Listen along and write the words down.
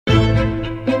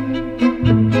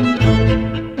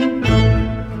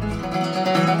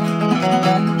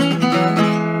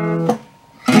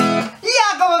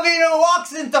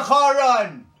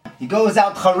goes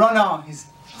out Charana. He's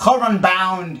Charan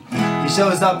bound. He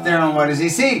shows up there, and what does he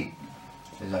see?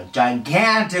 There's a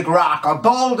gigantic rock, a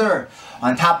boulder,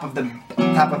 on top of the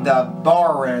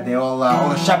bar where all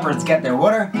the shepherds get their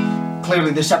water.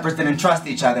 Clearly, the shepherds didn't trust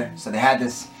each other, so they had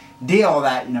this deal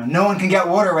that no one can get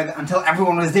water until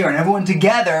everyone was there, and everyone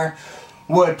together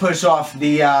would push off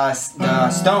the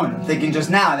stone. I'm thinking just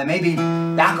now that maybe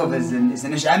Yaakov is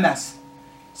an Ish Emes,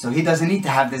 so he doesn't need to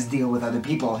have this deal with other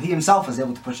people. He himself was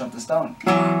able to push off the stone.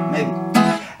 Maybe.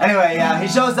 Anyway, he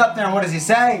shows up there, and what does he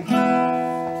say?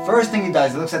 First thing he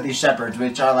does, he looks at these shepherds,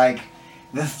 which are like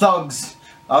the thugs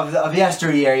of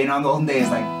yesteryear, in the olden days.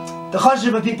 Like, the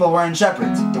chashuva people weren't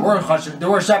shepherds. There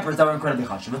were shepherds that were incredibly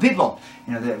chashuva people.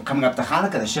 They're coming up to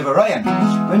Hanukkah, the Shiva Royim.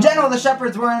 But in general, the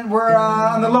shepherds were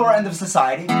on the lower end of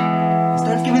society. He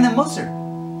starts giving them musar.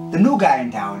 The new guy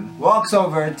in town walks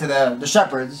over to the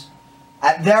shepherds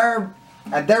at their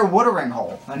watering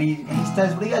hole, and he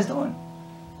says, "What are you guys doing?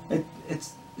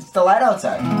 It's the light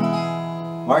outside.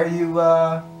 Why are you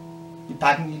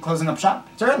you closing up shop?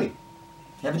 It's early.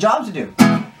 You have a job to do."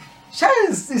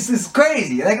 This is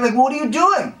crazy. Like, what are you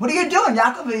doing? What are you doing?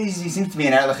 Yaakov, he seems to be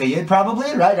an Erlich Yid,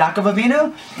 probably, right? Yaakov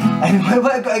Avinu. And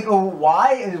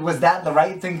why was that the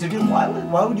right thing to do? Why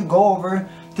would you go over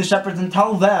to shepherds and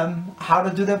tell them how to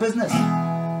do their business?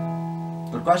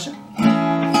 Good question.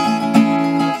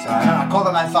 So I called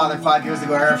up my father 5 years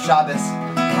ago, Erev Shabbos.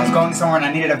 I was going somewhere and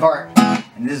I needed a vart.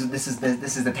 And this is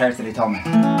the teretz that he told me.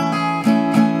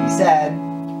 He said,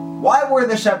 "Why were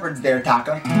the shepherds there,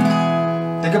 Taka?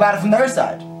 Think about it from their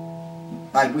side.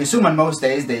 Like, we assume on most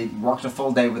days they worked a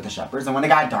full day with the shepherds, and when it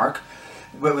got dark,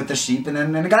 with the sheep, and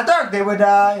then when it got dark, they would,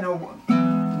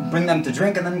 bring them to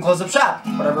drink and then close up shop.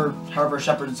 However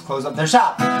shepherds close up their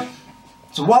shop.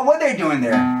 So what were they doing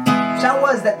there? That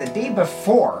was that the day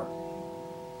before,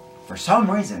 for some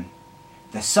reason,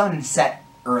 the sun set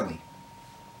early.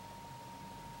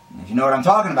 And if you know what I'm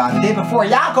talking about, the day before,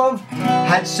 Yaakov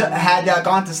had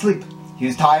gone to sleep. He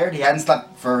was tired. He hadn't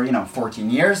slept for 14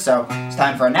 years, so it's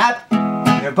time for a nap.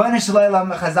 The Rebbeinu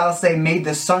Shalom, Chazal say, made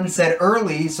the sun set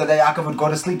early so that Yaakov would go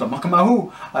to sleep. In the Makam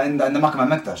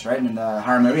HaMikdash, right, in the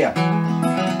Har Moriah.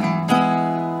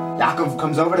 Yaakov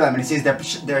comes over to them and he sees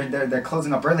they're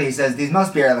closing up early. He says, "These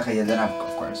must be Erlich Yid." And of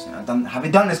course,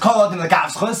 having done this call out in the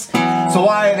Kavschus. So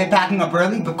why are they packing up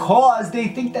early? Because they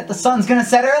think that the sun's going to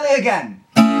set early again.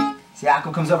 So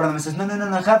Yaakov comes over to them and says, no,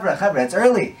 Chavra, it's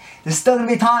early. There's still going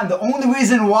to be time. The only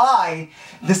reason why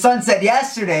the sun set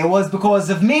yesterday was because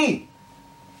of me.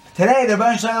 Today, the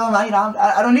Rebbeinu Shalom,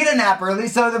 I don't need a nap early,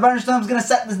 so the Rebbeinu Shalom is going to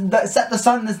set the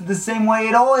sun the same way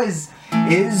it always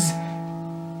is.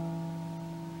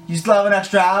 You still have an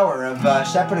extra hour of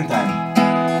shepherding time.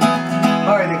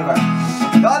 Alright,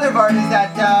 the other part is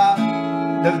that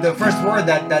the first word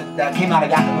that came out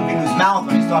of Yaakov Avinu's mouth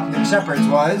when he's talking to the shepherds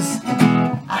was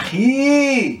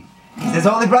Achi. He says,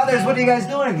 "Holy brothers, what are you guys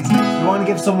doing?" He says, "If you want to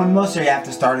give someone musar, you have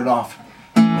to start it off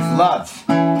with love.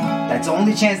 That's the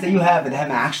only chance that you have of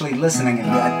them actually listening, and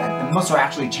that the musar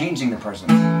actually changing the person.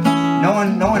 No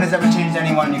one has ever changed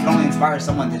anyone. You can only inspire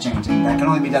someone to change it. That can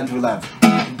only be done through love.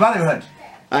 Brotherhood."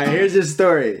 Alright, here's a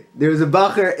story. There was a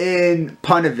bacher in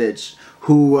Panovich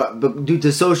who, due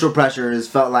to social pressures,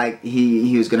 felt like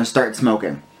he was going to start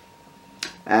smoking.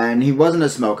 And he wasn't a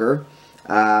smoker,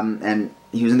 and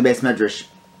he was in the base medrash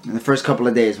in the first couple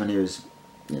of days when he was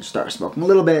started smoking a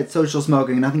little bit, social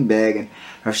smoking, nothing big. And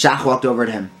Rav Shach walked over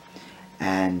to him,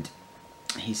 and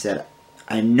he said,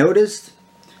 "I noticed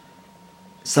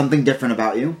something different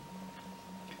about you."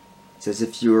 He says,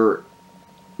 "If you're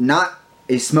not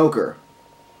a smoker,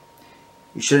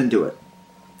 you shouldn't do it.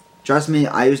 Trust me,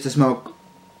 I used to smoke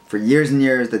for years and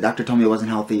years. The doctor told me it wasn't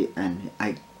healthy, and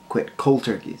I quit cold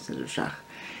turkey," says Rav Shach.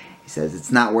 He says,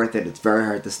 "It's not worth it. It's very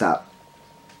hard to stop."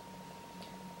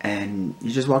 And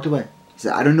he just walked away. He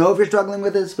said, "I don't know if you're struggling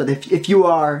with this, but if you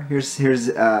are, here's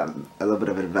a little bit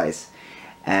of advice."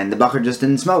 And the bacher just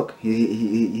didn't smoke.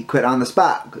 He quit on the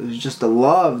spot. It was just the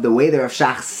love, the way that Rav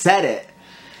Shach said it,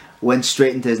 went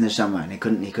straight into his neshama, and he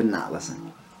could not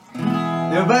listen.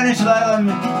 The Rebbeinu Shalom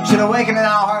should awaken in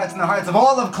our hearts and the hearts of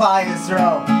all of Klal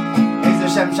Yisrael.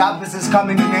 Be'ez Hashem, Shabbos is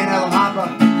coming to Mein Elam Haba,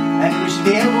 and we should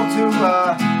be able to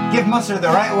give musar the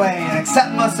right way and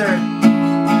accept musar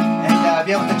and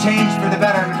be able to change for the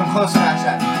better and become closer to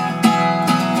Hashem.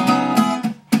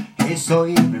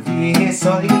 HISOREri,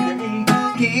 HISOREri,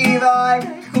 Kivai,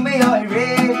 Kumei Yori,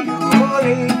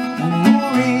 Uri,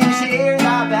 Shir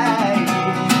Dabai.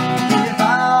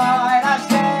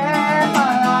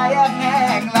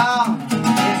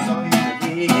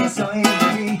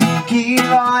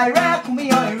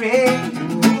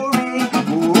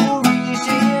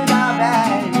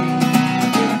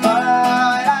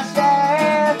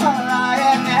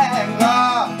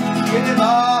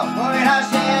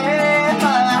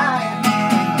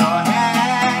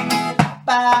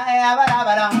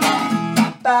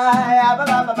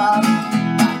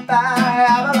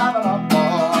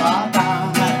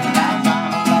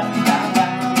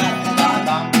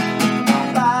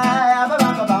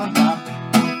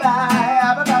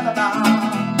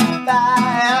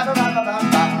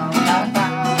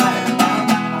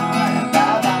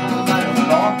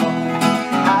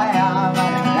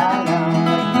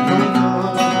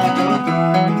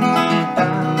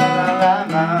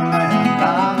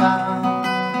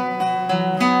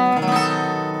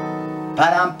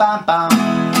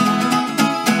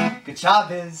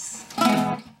 Shabbos.